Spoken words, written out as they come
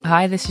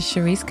Hi, this is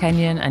Cherise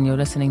Kenyon, and you're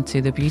listening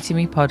to the Beauty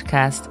Me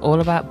podcast,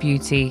 all about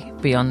beauty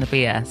beyond the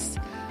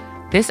BS.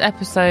 This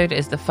episode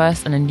is the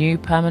first in a new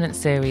permanent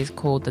series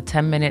called the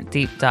 10-Minute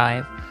Deep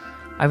Dive.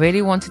 I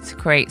really wanted to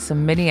create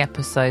some mini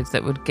episodes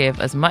that would give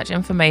as much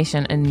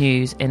information and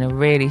news in a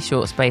really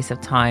short space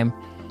of time.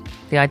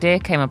 The idea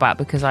came about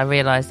because I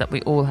realised that we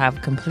all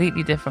have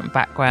completely different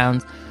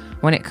backgrounds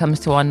when it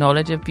comes to our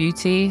knowledge of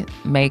beauty,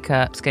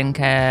 makeup,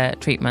 skincare,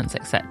 treatments,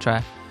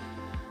 etc.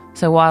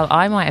 So while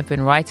I might have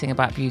been writing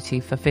about beauty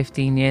for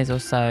 15 years or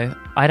so,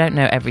 I don't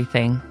know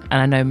everything,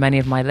 and I know many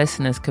of my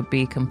listeners could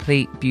be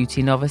complete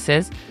beauty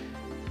novices.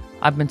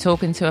 I've been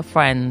talking to a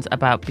friend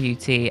about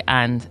beauty,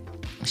 and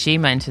she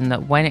mentioned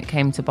that when it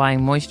came to buying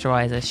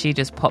moisturiser, she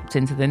just popped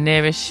into the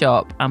nearest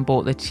shop and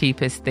bought the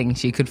cheapest thing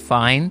she could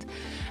find.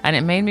 And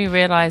it made me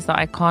realise that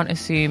I can't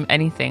assume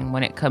anything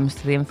when it comes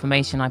to the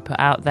information I put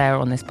out there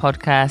on this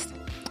podcast.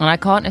 And I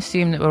can't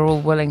assume that we're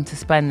all willing to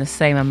spend the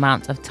same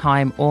amount of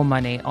time or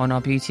money on our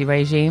beauty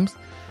regimes.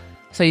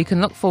 So you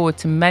can look forward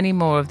to many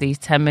more of these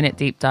 10-minute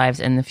deep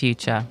dives in the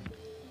future.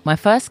 My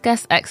first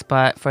guest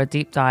expert for a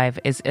deep dive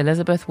is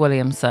Elizabeth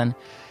Williamson.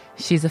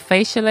 She's a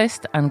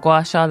facialist and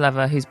gua sha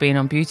lover who's been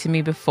on Beauty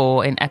Me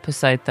before in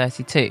episode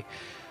 32.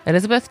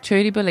 Elizabeth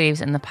truly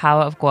believes in the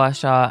power of gua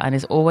sha and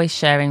is always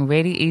sharing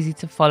really easy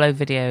to follow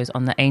videos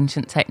on the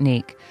ancient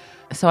technique.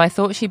 So I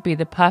thought she'd be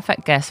the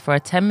perfect guest for a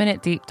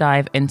 10-minute deep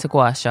dive into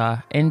gua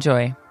sha.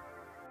 Enjoy.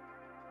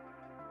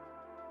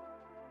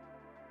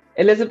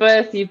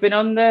 Elizabeth, you've been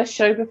on the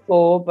show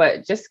before,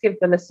 but just give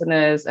the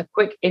listeners a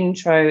quick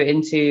intro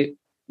into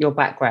your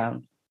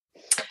background.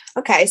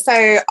 Okay,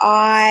 so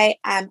I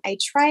am a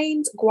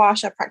trained gua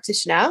sha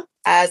practitioner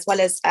as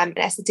well as an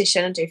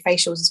esthetician and do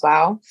facials as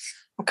well.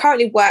 I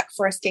currently work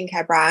for a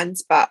skincare brand,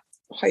 but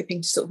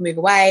hoping to sort of move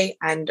away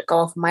and go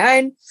off on my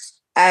own.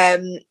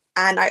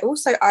 And I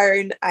also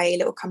own a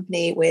little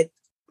company with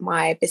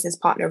my business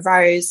partner,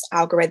 Rose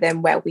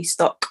Algorithm, where we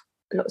stock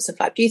lots of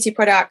like beauty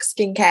products,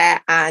 skincare,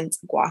 and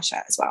gua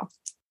sha as well.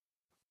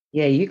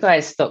 Yeah, you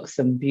guys stock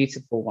some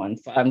beautiful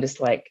ones, but I'm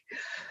just like,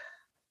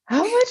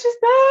 how much is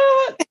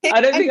that? I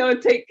don't think I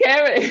would take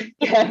care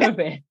of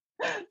it.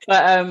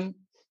 But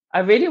I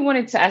really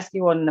wanted to ask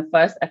you on the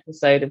first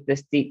episode of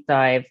this deep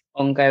dive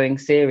ongoing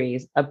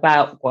series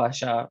about gua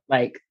sha.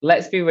 Like,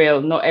 let's be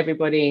real, not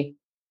everybody,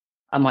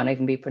 I might not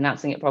even be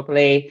pronouncing it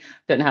properly,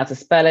 don't know how to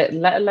spell it,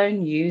 let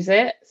alone use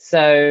it.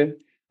 So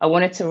I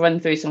wanted to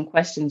run through some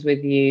questions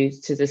with you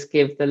to just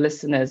give the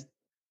listeners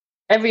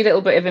every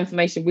little bit of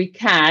information we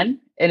can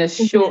in a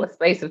short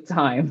space of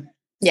time.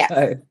 Yeah.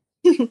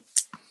 So,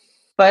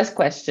 first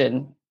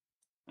question.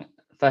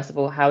 First of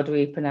all, how do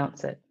we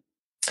pronounce it?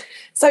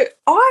 So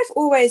I've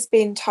always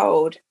been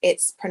told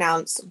it's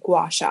pronounced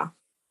gua sha.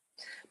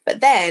 But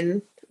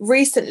then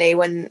recently,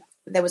 when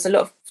there was a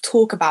lot of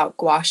talk about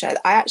gua sha,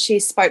 I actually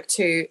spoke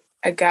to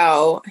a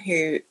girl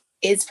who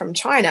is from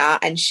China,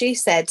 and she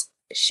said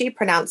she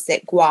pronounced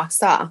it gua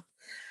sa.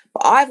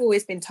 But I've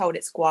always been told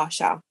it's gua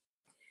sha.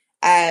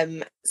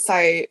 And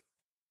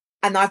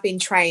I've been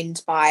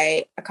trained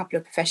by a couple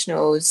of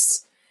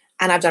professionals,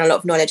 and I've done a lot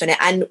of knowledge on it.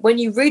 And when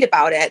you read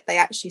about it, they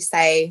actually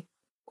say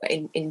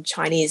in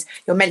Chinese,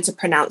 you're meant to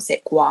pronounce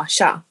it gua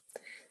sha.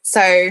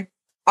 So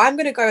I'm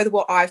going to go with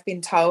what I've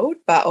been told,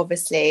 but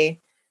obviously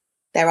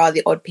there are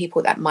the odd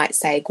people that might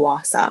say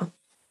gua sa.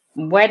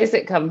 Where does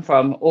it come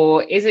from?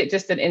 Or is it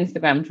just an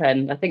Instagram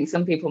trend? I think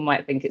some people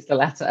might think it's the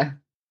latter.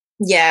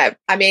 Yeah,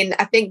 I mean,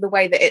 I think the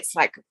way that it's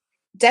like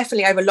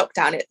definitely over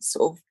lockdown, it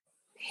sort of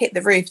hit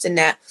the roof, didn't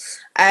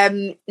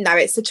it? No,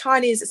 it's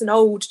an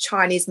old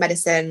Chinese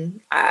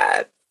medicine.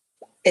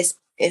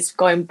 It's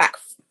going back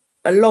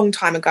a long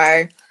time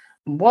ago.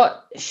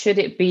 What should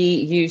it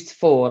be used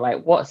for?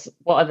 Like, what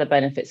are the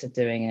benefits of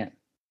doing it?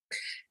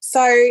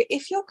 So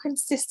if you're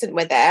consistent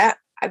with it,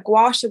 a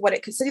gua sha,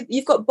 so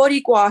you've got body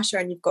gua sha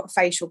and you've got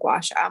facial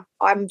gua sha.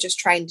 I'm just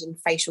trained in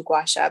facial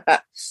gua sha,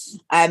 but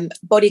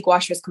body gua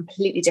sha is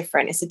completely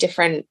different. It's a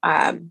different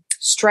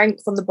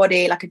strength on the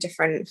body, like a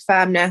different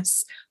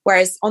firmness,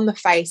 whereas on the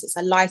face, it's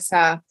a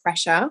lighter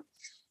pressure.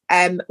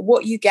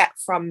 What you get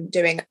from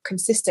doing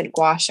consistent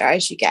gua sha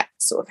is you get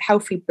sort of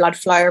healthy blood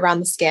flow around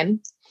the skin,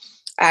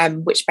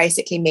 which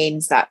basically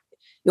means that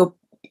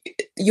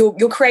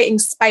you're creating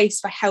space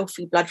for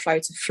healthy blood flow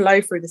to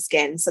flow through the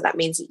skin. So that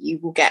means that you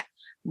will get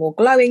more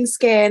glowing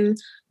skin,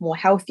 more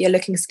healthier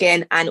looking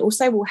skin, and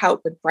also will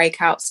help with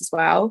breakouts as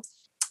well.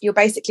 You're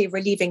basically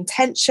relieving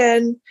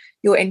tension.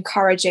 You're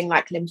encouraging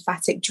like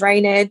lymphatic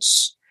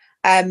drainage.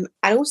 And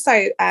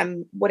also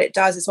what it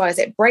does as well is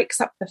it breaks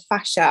up the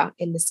fascia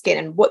in the skin.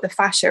 And what the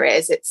fascia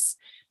is,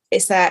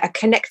 it's a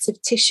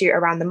connective tissue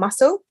around the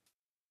muscle.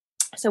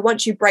 So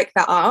once you break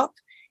that up,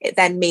 it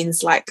then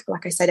means like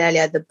I said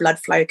earlier, the blood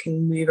flow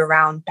can move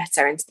around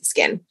better into the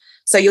skin.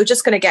 So you're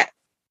just going to get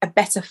a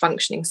better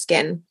functioning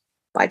skin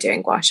by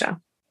doing gua sha.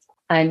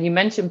 And you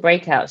mentioned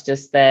breakouts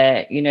just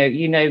there. You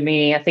know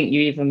me, I think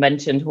you even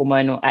mentioned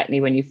hormonal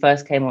acne when you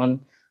first came on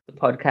the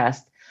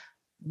podcast.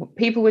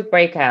 People with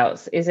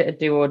breakouts, is it a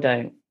do or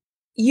don't?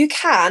 You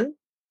can,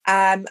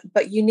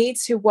 but you need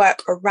to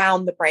work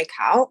around the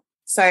breakout.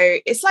 So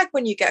it's like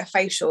when you get a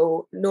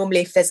facial, normally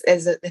if there's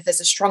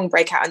a strong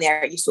breakout in the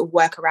area, you sort of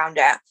work around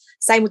it.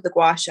 Same with the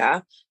gua sha.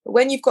 But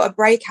when you've got a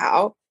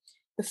breakout,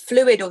 the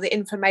fluid or the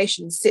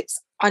inflammation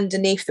sits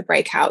underneath the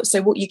breakout.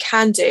 So what you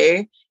can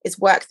do is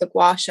work the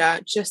gua sha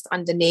just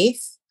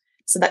underneath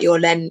so that you're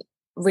then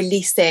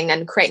releasing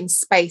and creating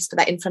space for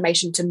that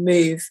inflammation to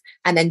move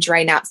and then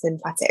drain out to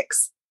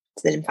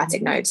the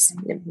lymphatic nodes,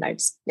 lymph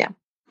nodes. Yeah.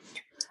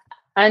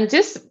 And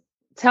just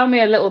tell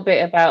me a little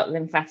bit about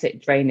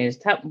lymphatic drainage.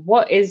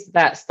 What is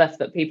that stuff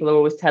that people are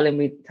always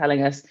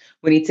telling us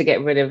we need to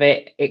get rid of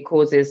it? It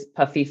causes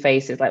puffy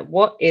faces. Like,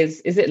 what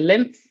is it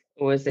lymph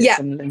or is it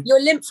some lymph? Your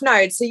lymph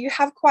nodes. So you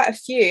have quite a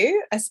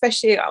few,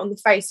 especially on the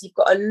face. You've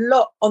got a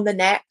lot on the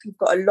neck. You've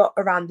got a lot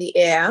around the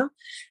ear.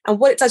 And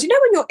what it does,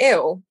 when you're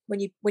ill, when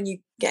you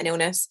get an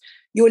illness,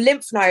 your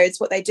lymph nodes,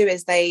 what they do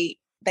is they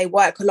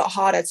work a lot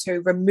harder to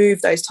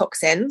remove those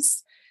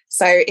toxins.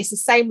 So it's the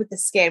same with the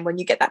skin. When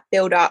you get that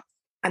build up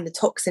and the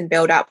toxin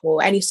build up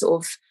or any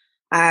sort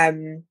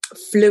of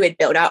fluid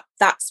build up,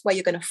 that's where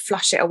you're going to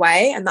flush it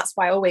away. And that's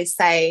why I always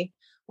say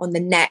on the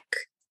neck,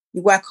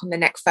 you work on the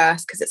neck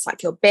first because it's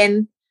like your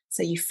bin.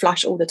 So you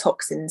flush all the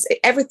toxins.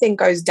 Everything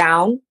goes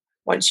down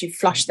once you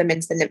flush them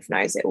into the lymph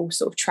nodes. It all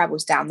sort of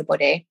travels down the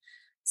body.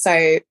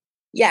 So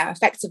yeah,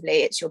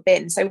 effectively it's your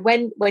bin. So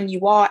when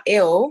you are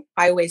ill,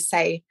 I always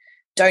say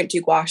don't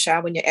do gua sha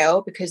when you're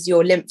ill because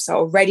your lymphs are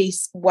already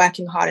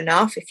working hard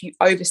enough. If you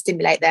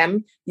overstimulate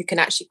them, you can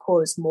actually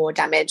cause more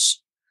damage.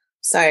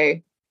 So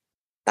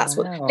that's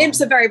what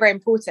lymphs are very, very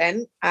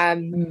important.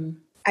 And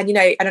I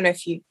don't know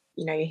if you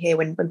hear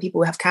when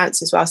people have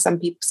cancer as well,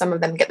 some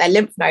of them get their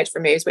lymph nodes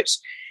removed, which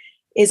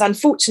is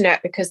unfortunate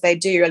because they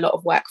do a lot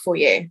of work for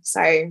you.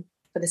 So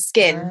for the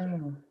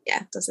skin,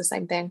 it does the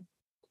same thing.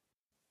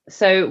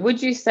 So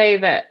would you say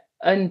that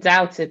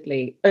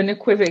undoubtedly,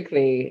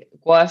 unequivocally,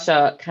 gua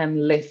sha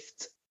can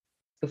lift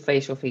the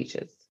facial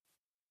features?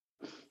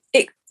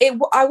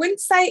 I wouldn't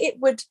say it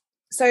would.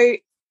 So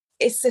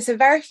it's a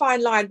very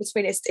fine line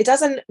between it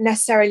doesn't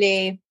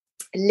necessarily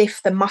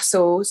lift the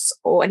muscles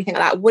or anything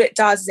like that. What it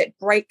does is it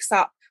breaks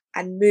up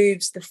and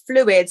moves the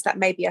fluids that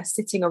maybe are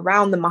sitting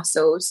around the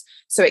muscles.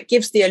 So it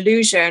gives the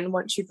illusion,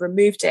 once you've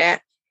removed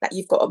it, that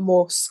you've got a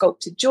more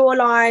sculpted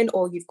jawline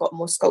or you've got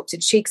more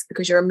sculpted cheeks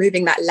because you're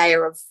removing that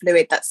layer of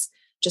fluid that's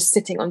just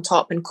sitting on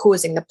top and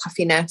causing the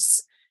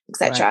puffiness,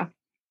 etc. Right.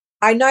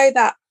 I know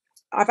that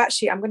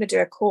I'm going to do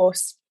a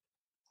course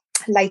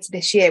later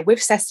this year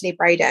with Cecily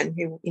Braden,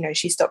 who,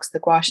 she stocks the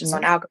gua shas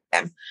on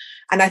Algorithm.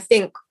 And I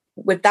think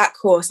with that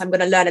course, I'm going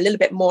to learn a little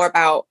bit more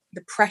about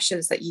the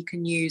pressures that you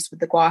can use with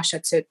the gua sha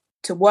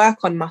to work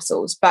on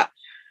muscles. But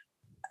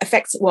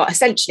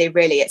essentially,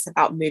 really, it's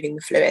about moving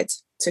the fluid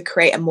to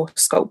create a more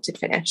sculpted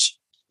finish.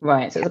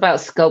 Right. So it's about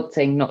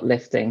sculpting, not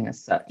lifting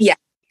as such. Yeah,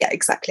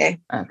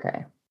 exactly.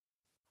 Okay.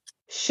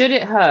 Should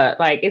it hurt?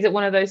 Like, is it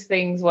one of those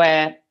things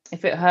where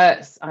if it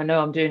hurts, I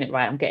know I'm doing it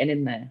right, I'm getting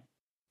in there?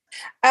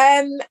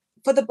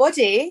 For the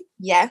body,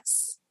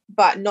 yes,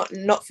 but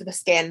not for the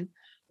skin,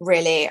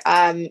 really.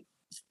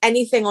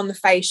 Anything on the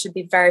face should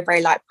be very,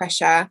 very light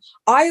pressure.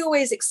 I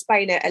always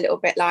explain it a little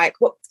bit like,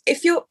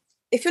 if you're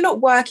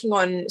not working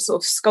on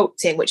sort of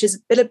sculpting, which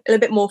is a little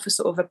bit more for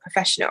sort of a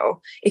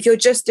professional, if you're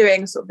just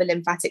doing sort of the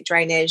lymphatic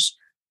drainage,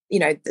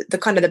 the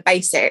kind of the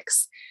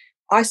basics,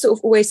 I sort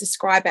of always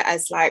describe it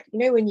as like,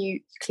 when you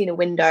clean a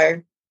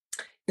window,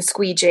 the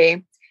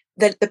squeegee,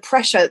 the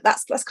pressure,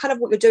 that's kind of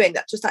what you're doing.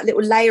 That's just that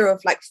little layer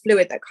of like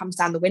fluid that comes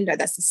down the window.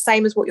 That's the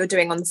same as what you're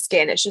doing on the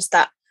skin. It's just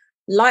that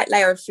light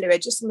layer of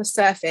fluid just on the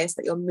surface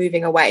that you're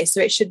moving away. So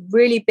it should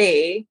really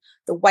be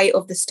the weight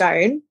of the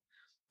stone,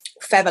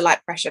 feather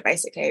light pressure,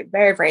 basically,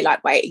 very, very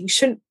lightweight. You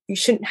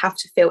shouldn't have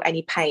to feel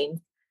any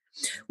pain.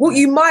 What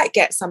you might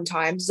get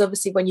sometimes is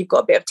obviously when you've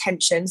got a bit of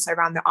tension, so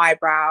around the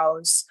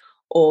eyebrows,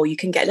 or you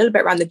can get a little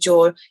bit around the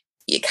jaw,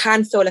 you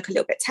can feel like a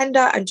little bit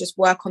tender and just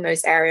work on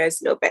those areas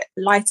a little bit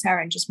lighter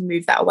and just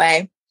move that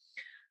away.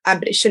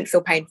 But it shouldn't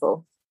feel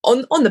painful.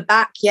 On the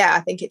back, I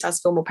think it does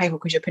feel more painful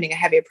because you're putting a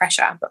heavier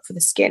pressure, but for the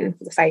skin,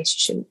 for the face, you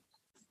shouldn't.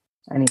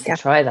 I need to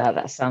try that.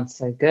 That sounds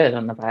so good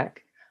on the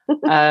back.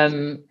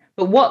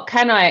 But what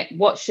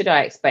should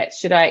I expect?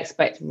 Should I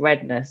expect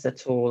redness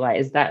at all? Like,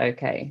 is that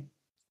okay?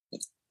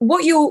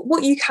 What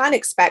you can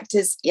expect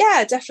is,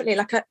 definitely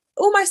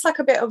almost like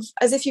a bit of,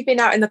 as if you've been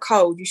out in the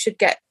cold, you should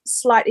get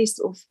slightly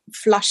sort of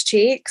flushed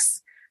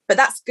cheeks, but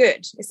that's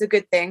good. It's a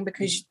good thing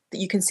because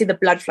you can see the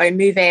blood flow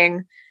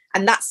moving.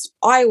 And that's,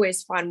 I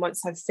always find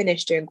once I've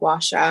finished doing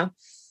gua sha,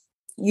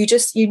 you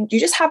just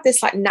have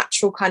this like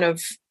natural kind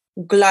of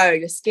glow.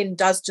 Your skin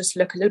does just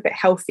look a little bit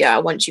healthier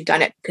once you've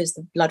done it because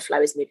the blood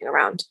flow is moving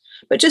around.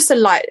 But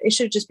it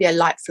should just be a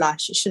light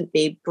flush. It shouldn't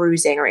be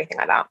bruising or anything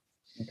like that.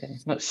 Okay,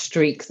 not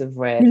streaks of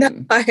red. No.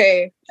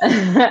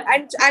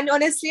 and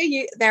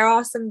honestly, there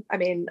are some, I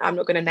mean, I'm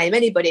not going to name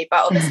anybody,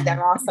 but obviously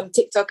there are some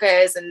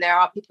TikTokers and there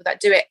are people that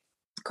do it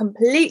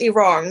completely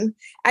wrong,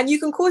 and you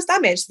can cause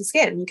damage to the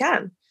skin. You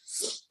can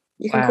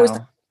cause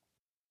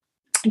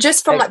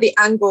just from like the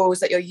angles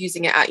that you're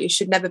using it at. You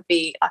should never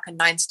be like a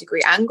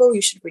 90-degree angle.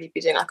 You should really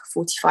be doing like a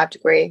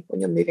 45-degree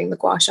when you're moving the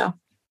gua sha.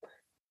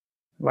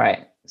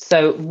 Right.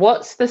 So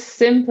what's the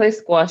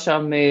simplest gua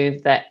sha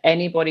move that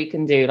anybody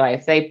can do? Like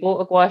if they bought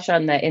a gua sha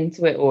and they're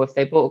into it, or if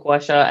they bought a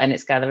gua sha and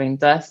it's gathering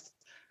dust,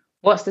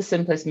 what's the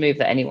simplest move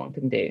that anyone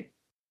can do?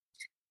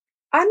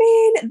 I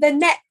mean, the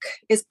neck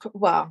is,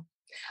 well,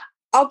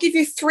 I'll give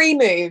you 3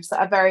 moves that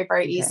are very,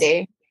 very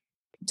easy.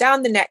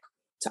 Down the neck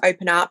to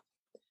open up,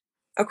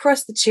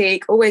 across the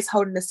cheek, always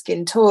holding the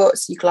skin taut,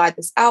 so you glide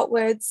this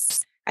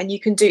outwards, and you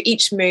can do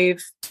each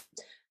move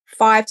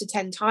 5 to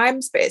 10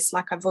 times, but it's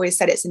like I've always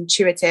said, it's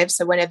intuitive.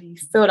 So whenever you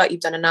feel like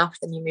you've done enough,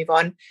 then you move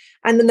on.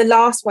 And then the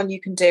last one you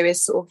can do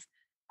is sort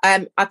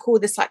of, I call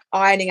this like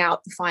ironing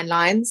out the fine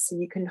lines. So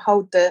you can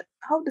hold the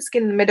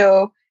skin in the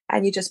middle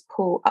and you just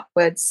pull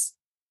upwards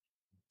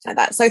like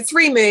that. So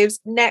 3 moves: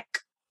 neck,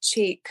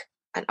 cheek,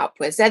 and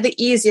upwards. They're the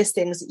easiest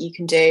things that you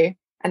can do,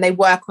 and they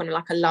work on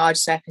like a large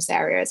surface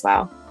area as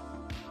well.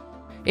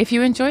 If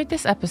you enjoyed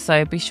this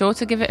episode, be sure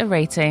to give it a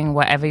rating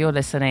wherever you're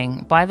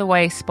listening. By the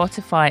way,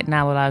 Spotify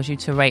now allows you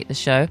to rate the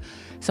show,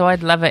 so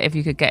I'd love it if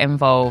you could get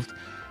involved.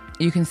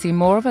 You can see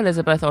more of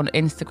Elizabeth on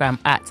Instagram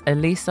at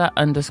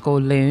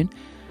Elisa_Loon.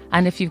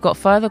 And if you've got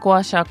further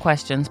gua sha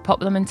questions, pop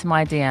them into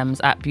my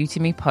DMs at Beauty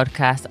Me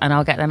Podcast and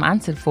I'll get them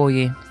answered for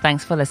you.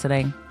 Thanks for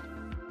listening.